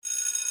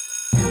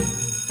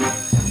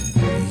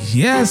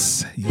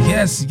Yes.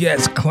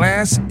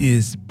 Class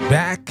is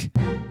back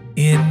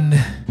in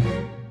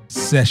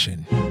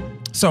session.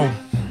 So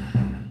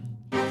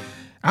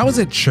I was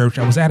at church.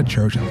 I was at a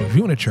church. I was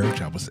reviewing a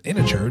church. I was in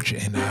a church,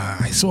 and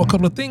I saw a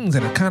couple of things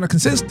that are kind of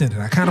consistent,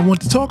 and I kind of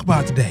want to talk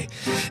about today.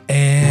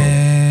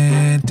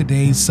 And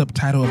today's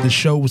subtitle of the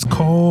show was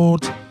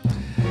called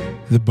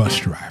 "The Bus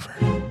Driver."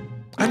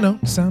 I know,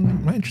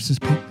 my interest is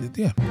piqued.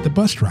 Yeah, the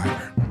bus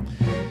driver.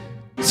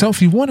 So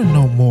if you want to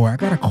know more, I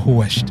got a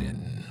question.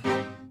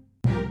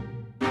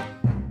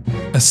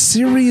 A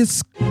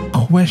serious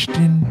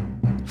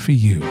question for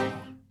you.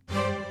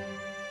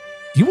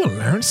 You will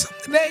learn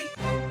something today?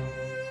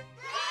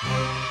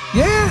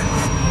 Yeah?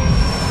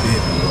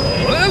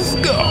 Let's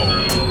go.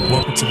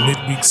 Welcome to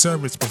Midweek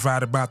Service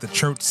provided by the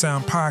Church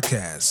Sound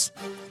Podcast.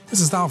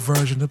 This is our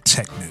version of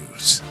tech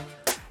news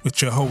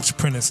with your host,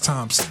 Prentiss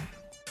Thompson.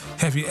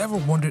 Have you ever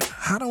wondered,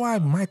 how do I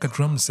mic a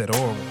drum set,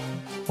 or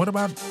what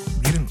about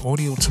getting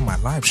audio to my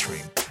live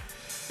stream?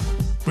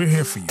 We're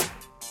here for you.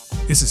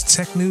 This is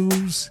tech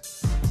news,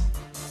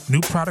 new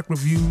product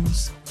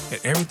reviews, and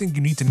everything you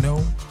need to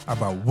know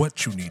about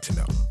what you need to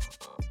know.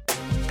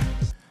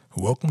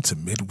 Welcome to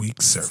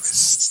Midweek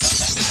Service.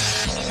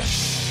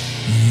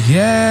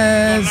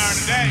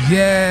 Yes.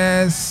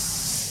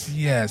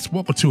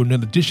 Welcome to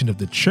another edition of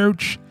the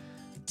Church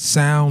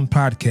Sound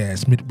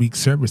Podcast, Midweek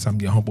Service. I'm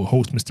your humble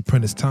host, Mr.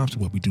 Prentiss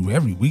Thompson. What we do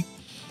every week,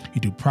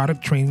 you do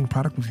product training,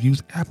 product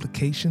reviews,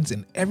 applications,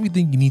 and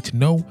everything you need to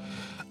know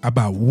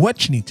about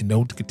what you need to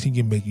know to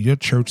continue making your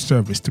church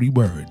service, 3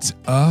 words,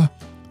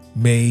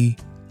 amazing.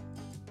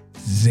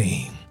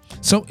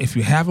 So if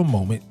you have a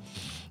moment,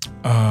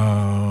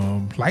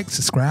 like,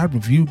 subscribe,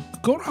 review,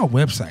 go to our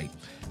website.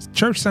 It's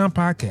Church Sound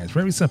Podcast.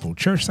 Very simple.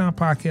 Church Sound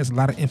Podcast, a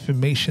lot of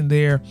information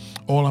there.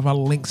 All of our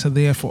links are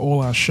there for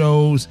all our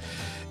shows.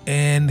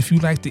 And if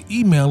you'd like to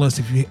email us,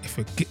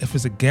 if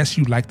it's a guest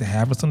you'd like to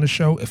have us on the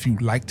show, if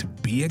you'd like to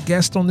be a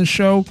guest on the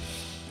show,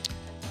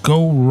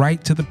 go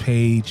right to the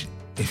page.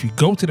 If you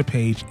go to the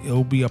page,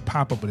 it'll be a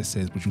pop-up that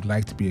says, would you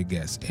like to be a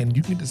guest? And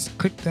you can just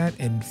click that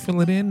and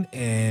fill it in,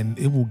 and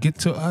it will get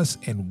to us,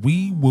 and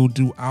we will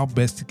do our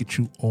best to get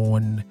you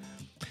on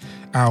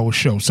our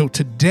show. So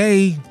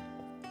today's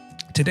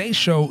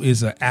show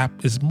is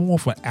more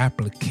of an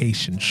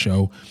application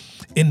show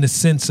in the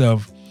sense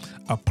of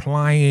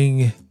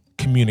applying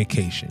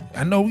communication.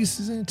 I know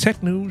this is in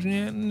tech news,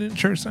 yeah, and in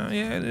church sound,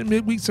 yeah, in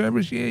midweek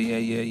service,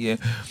 yeah.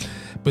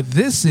 But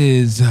this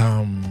is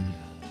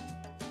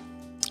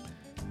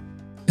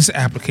it's an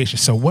application.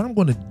 So what I'm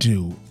going to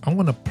do, I'm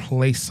going to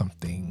play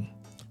something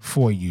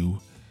for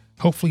you.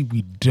 Hopefully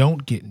we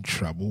don't get in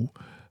trouble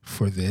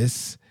for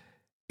this,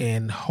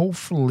 and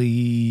hopefully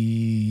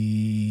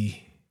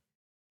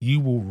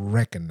you will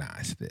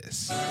recognize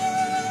this.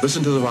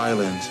 Listen to the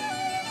violins.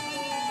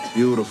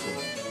 Beautiful.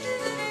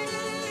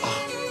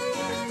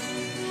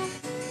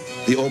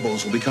 The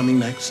oboes will be coming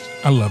next.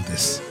 I love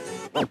this.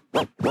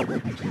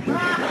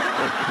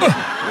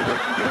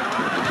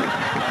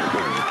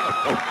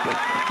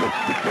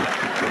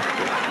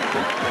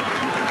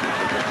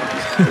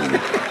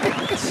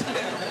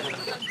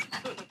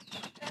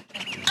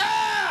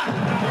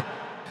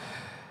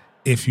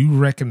 If you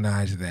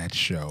recognize that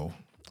show,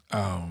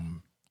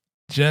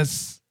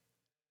 just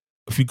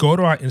if you go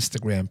to our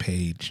Instagram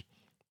page,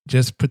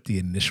 just put the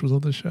initials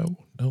of the show.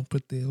 Don't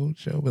put the old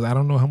show, because I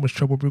don't know how much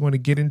trouble we're going to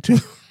get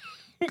into.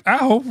 I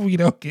hope we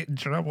don't get in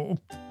trouble.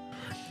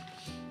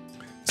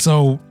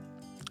 So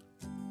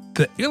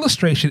the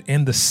illustration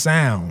and the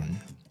sound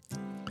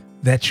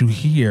that you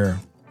hear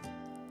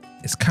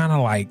is kind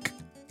of like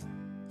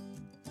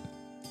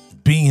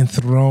being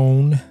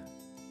thrown,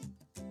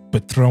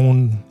 but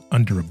thrown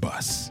under a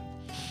bus.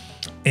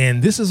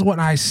 And this is what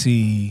I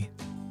see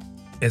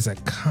as a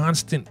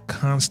constant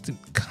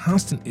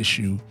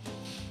issue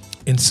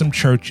in some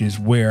churches,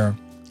 where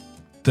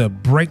the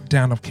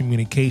breakdown of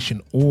communication,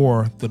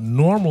 or the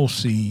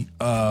normalcy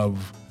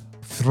of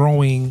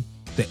throwing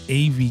the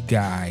AV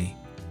guy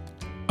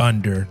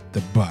under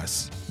the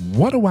bus.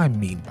 What do I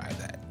mean by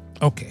that?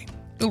 Okay,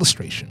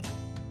 illustration.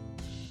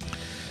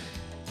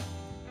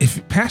 If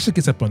a pastor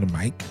gets up on the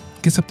mic,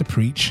 gets up to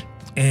preach,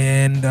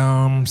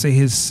 and say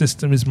his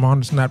system, his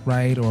monitor's not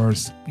right, or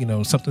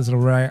something's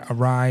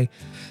awry,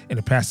 and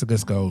the pastor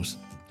just goes,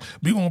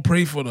 we're going to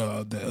pray for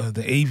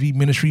the AV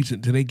ministry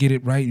until they get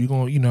it right. You're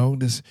going to,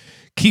 just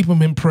keep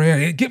them in prayer.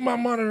 Hey, get my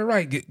monitor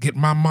right. Get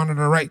my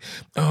monitor right.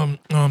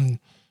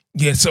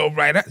 Yeah, so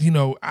right, I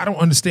don't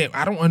understand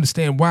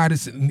why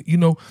this,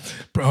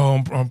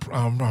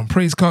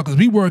 praise God, because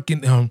we work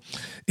in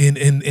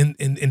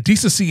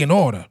decency and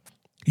order.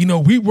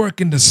 We work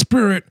in the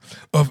spirit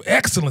of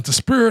excellence, the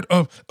spirit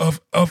of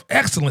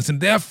excellence, and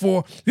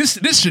therefore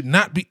this should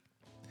not be.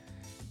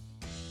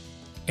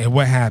 And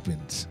what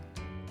happens?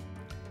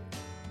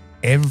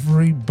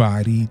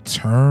 Everybody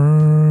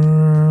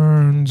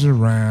turns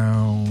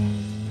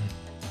around,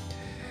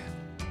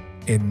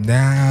 and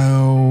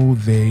now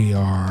they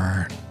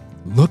are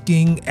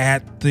looking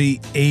at the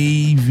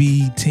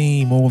AV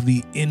team or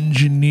the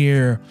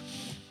engineer,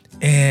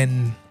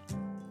 and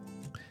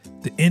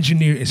the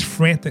engineer is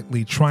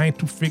frantically trying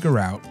to figure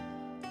out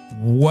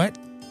what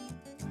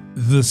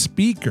the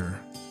speaker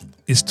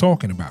is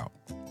talking about.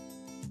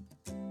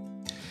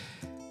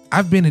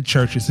 I've been in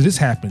churches, so this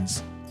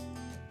happens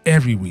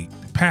every week.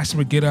 The pastor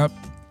would get up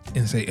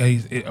and say,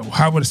 hey,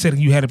 how would the setting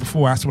you had it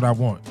before? That's what I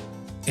want.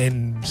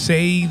 And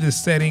say the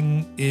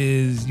setting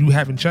is you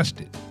haven't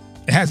touched it.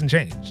 It hasn't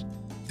changed.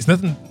 It's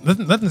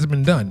nothing's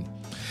been done.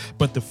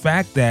 But the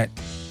fact that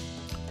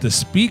the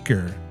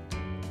speaker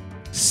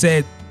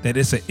said that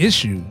it's an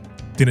issue,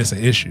 then it's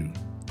an issue.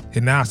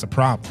 And now it's a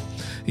problem.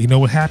 You know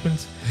what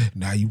happens?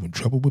 Now you in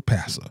trouble with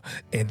pastor.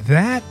 And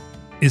that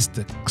is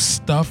the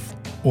stuff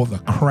or the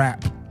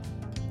crap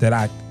that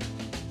I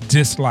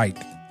dislike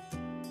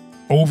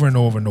over and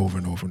over and over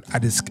and over.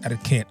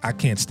 I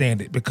can't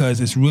stand it because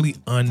it's really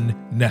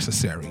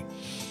unnecessary.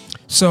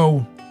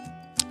 So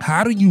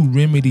how do you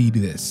remedy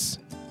this?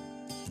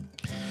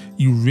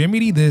 You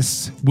remedy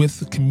this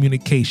with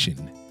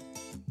communication,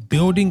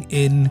 building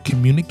in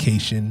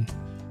communication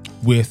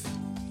with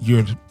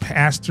your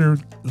pastor,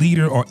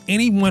 leader, or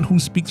anyone who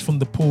speaks from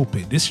the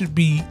pulpit. This should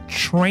be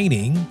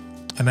training,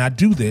 and I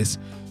do this,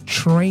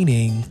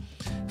 training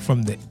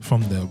from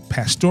the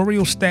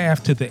pastoral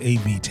staff to the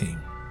AV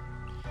team.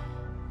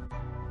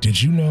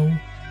 Did you know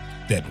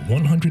that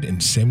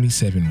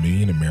 177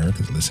 million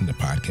Americans listen to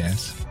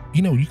podcasts?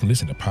 You know, you can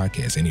listen to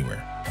podcasts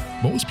anywhere.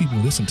 Most people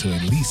listen to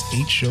at least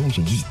 8 shows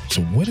a week.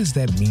 So what does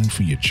that mean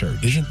for your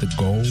church? Isn't the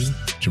goal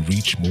to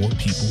reach more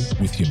people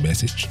with your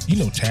message? You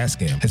know,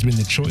 Tascam has been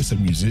the choice of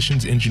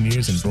musicians,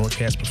 engineers, and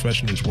broadcast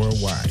professionals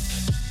worldwide.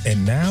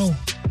 And now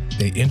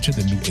they enter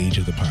the new age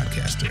of the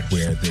podcaster,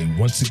 where they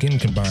once again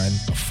combine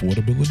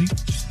affordability,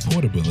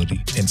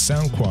 portability, and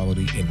sound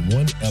quality in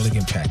one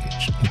elegant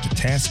package with the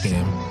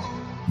Tascam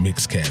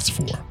Mixcast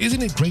 4.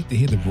 Isn't it great to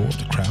hear the roar of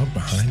the crowd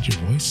behind your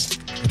voice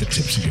at the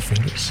tips of your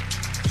fingers?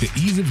 The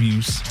ease of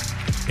use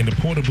and the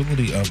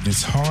portability of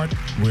this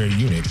hardware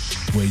unit,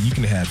 where you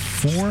can have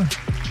 4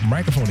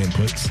 microphone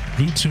inputs,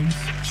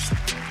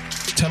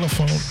 Bluetooth,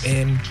 telephone,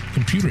 and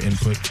computer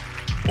input,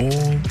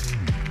 all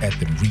at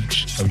the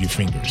reach of your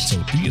fingers.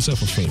 So do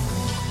yourself a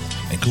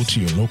favor and go to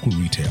your local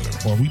retailer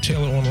or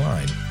retailer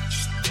online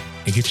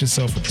and get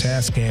yourself a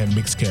Tascam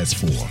Mixcast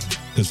 4,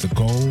 because the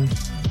goal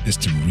is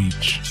to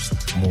reach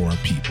more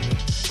people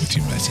with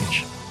your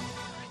message.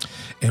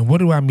 And what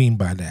do I mean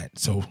by that?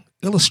 So,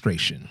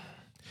 illustration.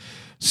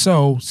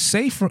 So,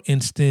 say for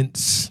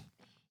instance,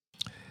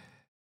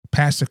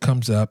 pastor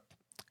comes up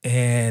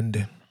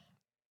and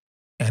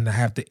I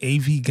have the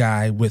AV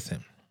guy with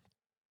him.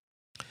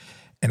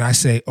 And I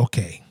say,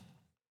 okay,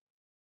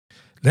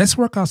 let's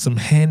work out some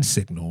hand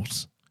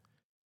signals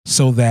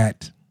so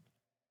that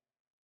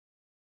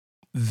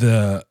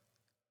the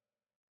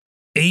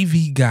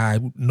AV guy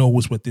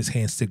knows what this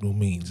hand signal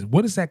means.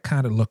 What does that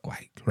kind of look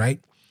like,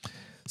 right?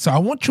 So I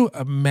want you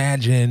to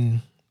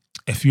imagine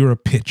if you're a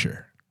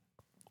pitcher.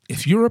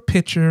 If you're a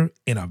pitcher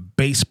in a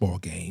baseball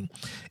game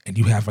and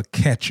you have a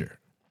catcher,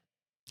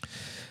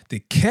 the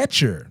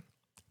catcher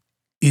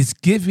is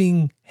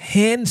giving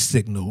hand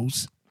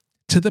signals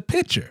to the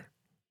pitcher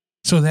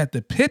so that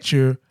the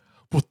pitcher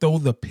will throw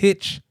the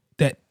pitch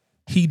that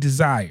he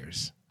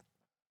desires.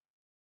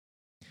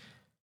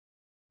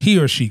 He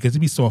or she, because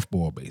it'd be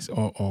softball base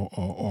or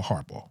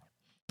hardball.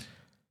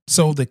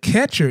 So the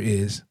catcher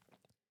is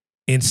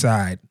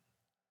inside,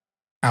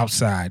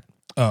 outside,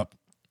 up,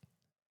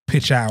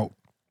 pitch out,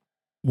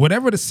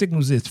 whatever the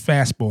signals is,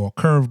 fastball,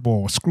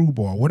 curveball,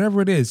 screwball,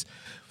 whatever it is.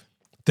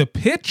 The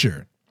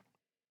pitcher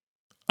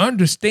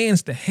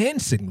understands the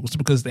hand signals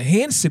because the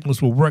hand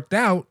signals were worked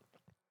out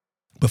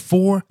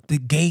before the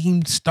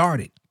game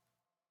started.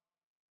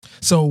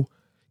 So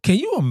can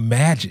you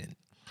imagine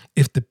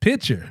if the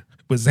pitcher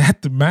was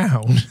at the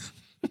mound,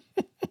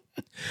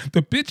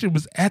 the pitcher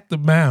was at the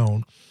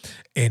mound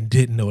and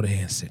didn't know the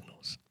hand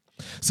signals?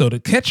 So the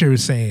catcher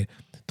is saying,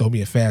 throw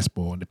me a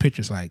fastball. And the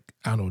pitcher's like,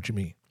 I don't know what you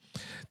mean.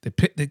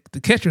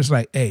 The catcher's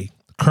like, hey,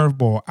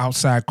 curveball,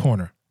 outside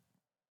corner.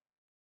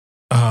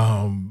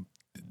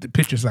 The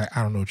pitcher's like,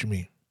 I don't know what you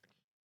mean.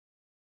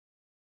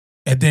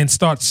 And then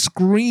starts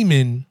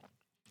screaming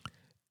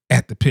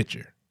at the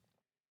pitcher.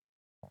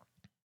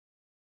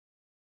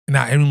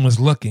 Now everyone's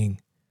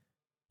looking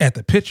at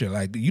the pitcher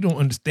like, you don't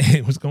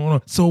understand what's going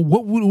on. So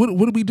what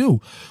do we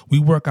do? We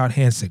work out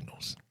hand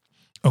signals.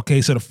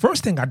 Okay, so the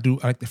first thing I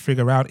like to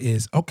figure out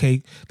is,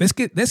 okay, let's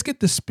get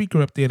the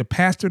speaker up there, the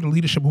pastor, the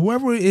leadership,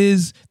 whoever it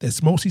is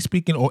that's mostly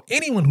speaking, or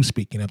anyone who's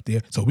speaking up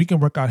there, so we can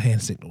work out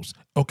hand signals.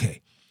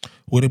 Okay,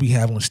 what do we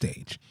have on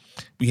stage?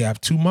 We have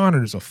 2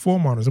 monitors or 4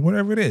 monitors or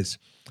whatever it is.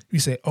 We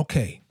say,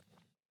 okay,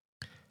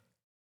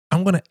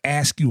 I'm going to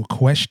ask you a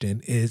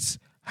question. Is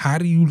how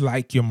do you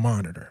like your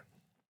monitor?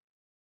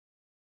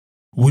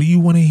 What do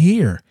you want to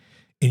hear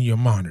in your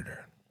monitor?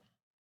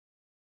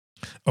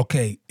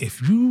 Okay,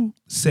 if you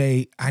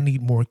say I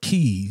need more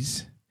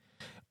keys,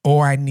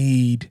 or I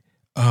need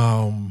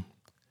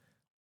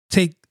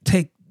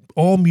take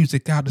all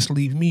music out, just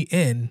leave me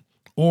in,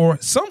 or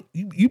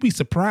you'd be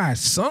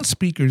surprised, some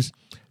speakers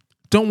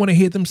don't want to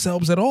hear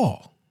themselves at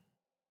all.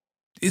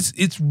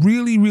 It's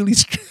really, really.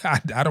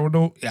 I don't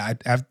know.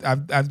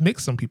 I've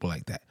mixed some people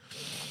like that.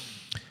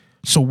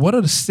 So what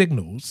are the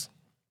signals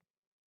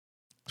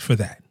for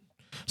that?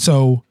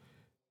 So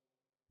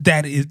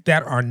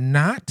that are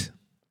not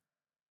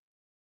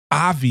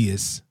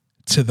obvious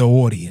to the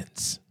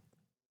audience.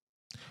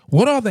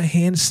 What are the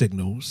hand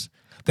signals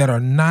that are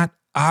not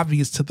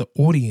obvious to the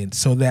audience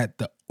so that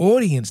the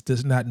audience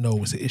does not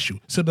know it's an issue?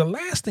 So the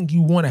last thing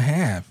you want to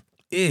have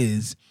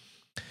is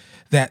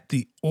that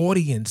the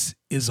audience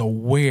is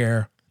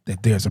aware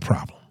that there's a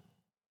problem.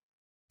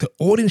 The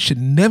audience should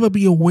never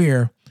be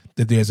aware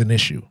that there's an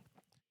issue,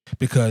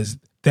 because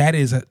that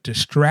is a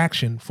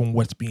distraction from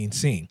what's being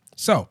seen.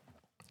 So,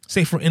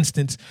 say for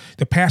instance,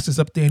 the pastor's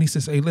up there and he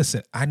says, hey,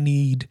 listen,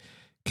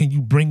 can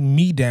you bring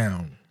me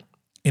down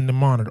in the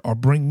monitor or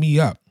bring me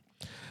up?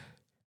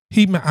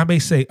 I may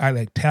say, I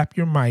like tap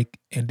your mic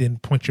and then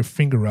point your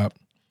finger up,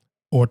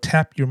 or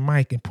tap your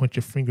mic and point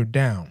your finger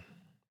down.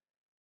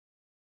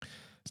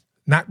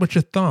 Not with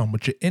your thumb,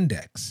 with your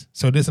index.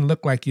 So it doesn't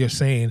look like you're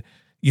saying,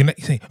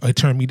 oh,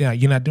 turn me down.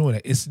 You're not doing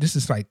it. This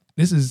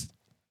is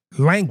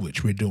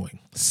language we're doing.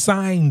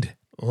 Signed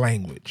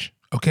language.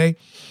 Okay.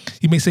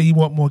 You may say you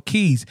want more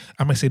keys.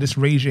 I might say, just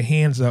raise your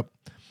hands up.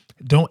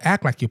 Don't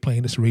act like you're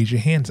playing. Just raise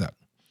your hands up.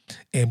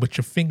 And with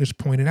your fingers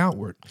pointed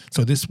outward.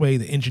 So this way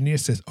the engineer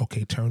says,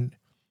 okay, turn.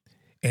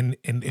 And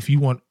if you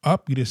want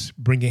up, you just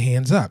bring your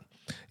hands up.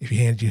 If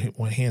you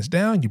want hands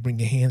down, you bring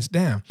your hands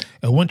down.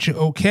 And once you're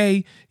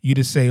okay, you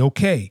just say,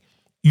 okay.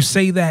 You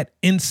say that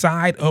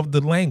inside of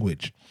the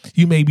language.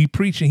 You may be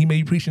preaching, he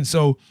may be preaching.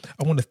 So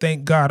I want to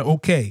thank God.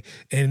 Okay.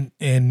 And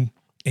I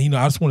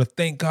just want to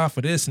thank God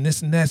for this and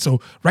this and that.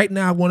 So right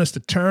now I want us to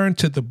turn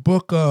to the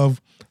book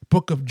of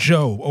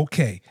Job.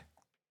 Okay.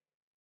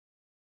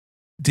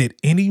 Did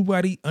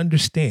anybody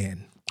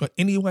understand or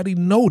anybody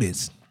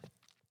notice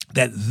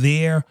that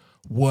there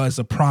was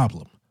a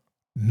problem?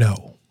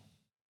 No.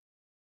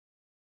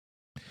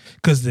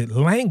 Because the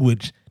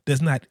language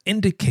does not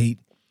indicate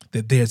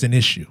that there's an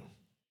issue.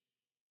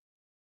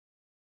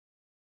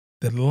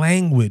 The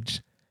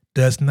language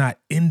does not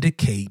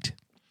indicate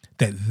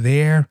that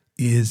there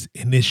is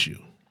an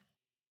issue.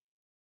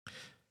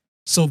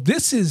 So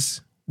this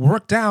is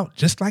worked out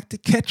just like the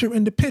catcher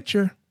in the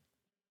pitcher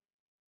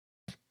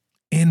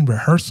in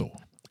rehearsal,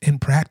 in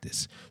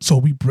practice. So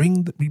we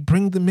bring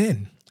them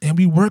in and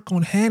we work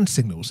on hand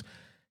signals.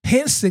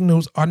 Hand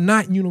signals are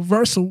not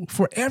universal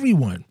for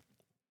everyone,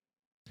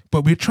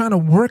 but we're trying to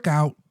work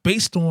out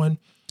based on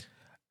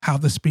how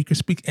the speaker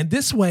speaks. And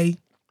this way,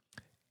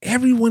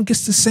 everyone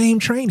gets the same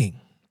training.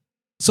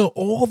 So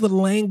all the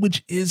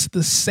language is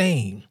the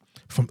same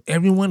from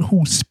everyone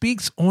who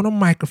speaks on a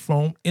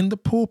microphone in the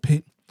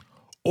pulpit,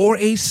 or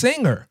a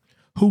singer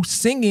who's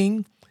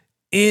singing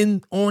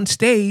on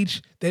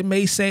stage that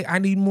may say, I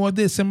need more of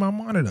this in my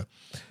monitor.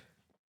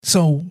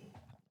 So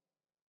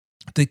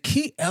the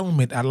key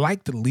element I'd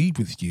like to leave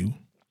with you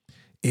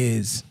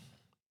is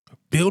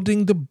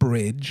building the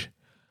bridge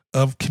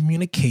of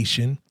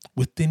communication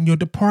within your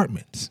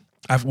departments.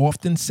 I've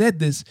often said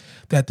this,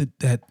 that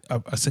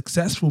a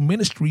successful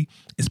ministry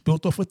is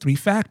built off of 3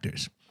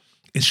 factors.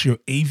 It's your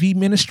AV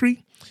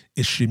ministry,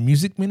 it's your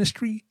music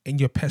ministry, and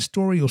your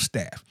pastoral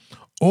staff.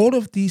 All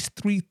of these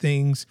 3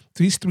 things,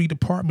 these 3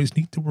 departments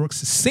need to work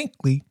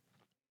succinctly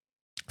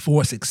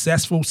for a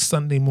successful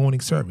Sunday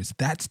morning service.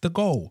 That's the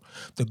goal.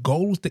 The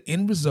goal is, the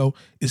end result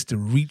is to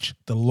reach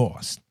the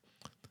lost.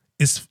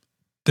 It's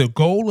the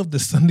goal of the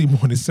Sunday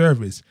morning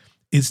service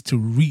is to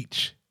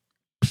reach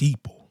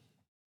people.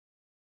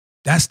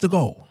 That's the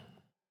goal.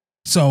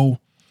 So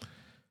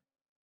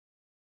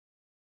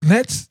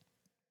let's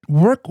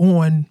work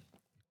on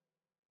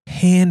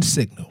hand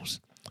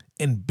signals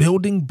and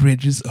building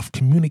bridges of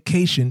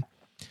communication.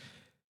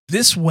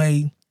 This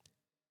way,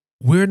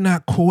 we're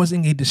not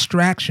causing a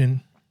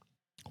distraction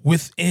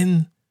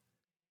within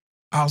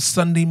our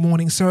Sunday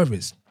morning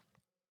service.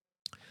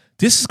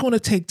 This is going to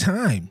take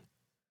time.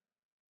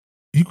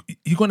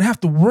 You're going to have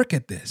to work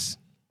at this.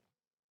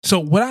 So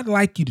what I'd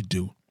like you to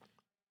do,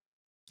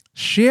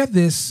 share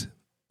this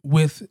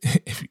with,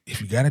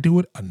 if you got to do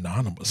it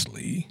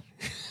anonymously,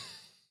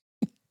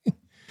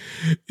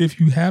 if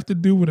you have to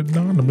do it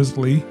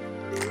anonymously,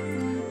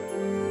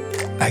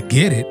 I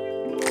get it.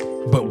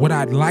 But what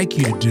I'd like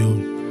you to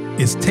do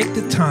is take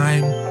the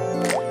time,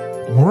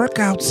 work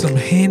out some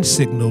hand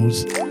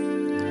signals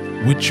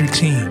with your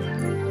team.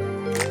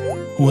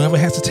 Whoever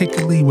has to take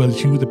the lead, whether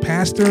it's you, the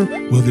pastor,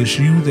 whether it's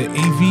you, the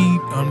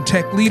AV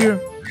tech leader,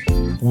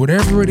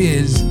 whatever it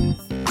is,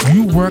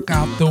 you work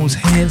out those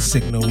hand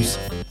signals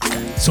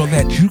so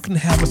that you can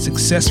have a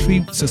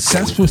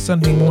successful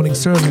Sunday morning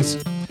service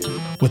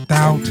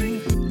without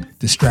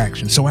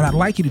distraction. So what I'd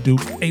like you to do,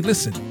 hey,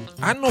 listen,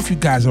 I don't know if you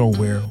guys are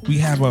aware, we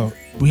have an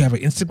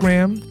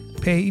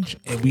Instagram page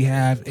and we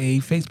have a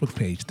Facebook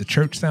page, the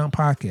Church Sound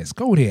Podcast.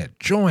 Go there,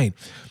 join.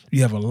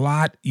 You have a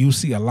lot. You'll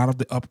see a lot of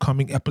the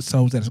upcoming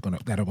episodes that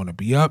are going to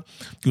be up.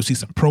 You'll see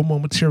some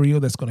promo material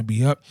that's going to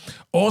be up.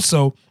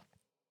 Also,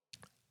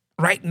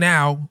 right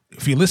now,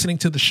 if you're listening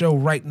to the show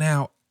right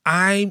now,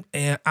 I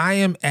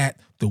am at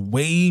the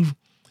Wave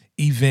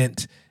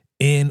event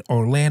in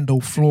Orlando,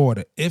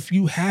 Florida. If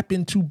you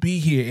happen to be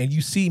here and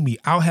you see me,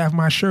 I'll have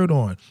my shirt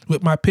on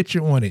with my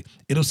picture on it.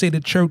 It'll say the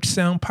Church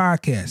Sound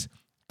Podcast.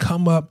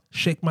 Come up,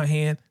 shake my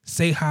hand,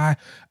 say hi.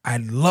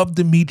 I'd love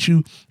to meet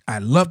you.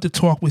 I'd love to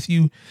talk with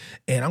you.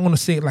 And I'm going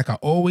to say it like I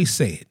always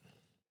say it.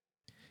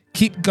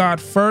 Keep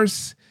God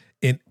first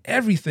in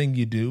everything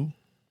you do.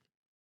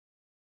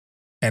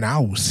 And I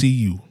will see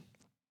you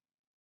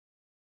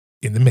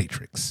in the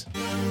Matrix.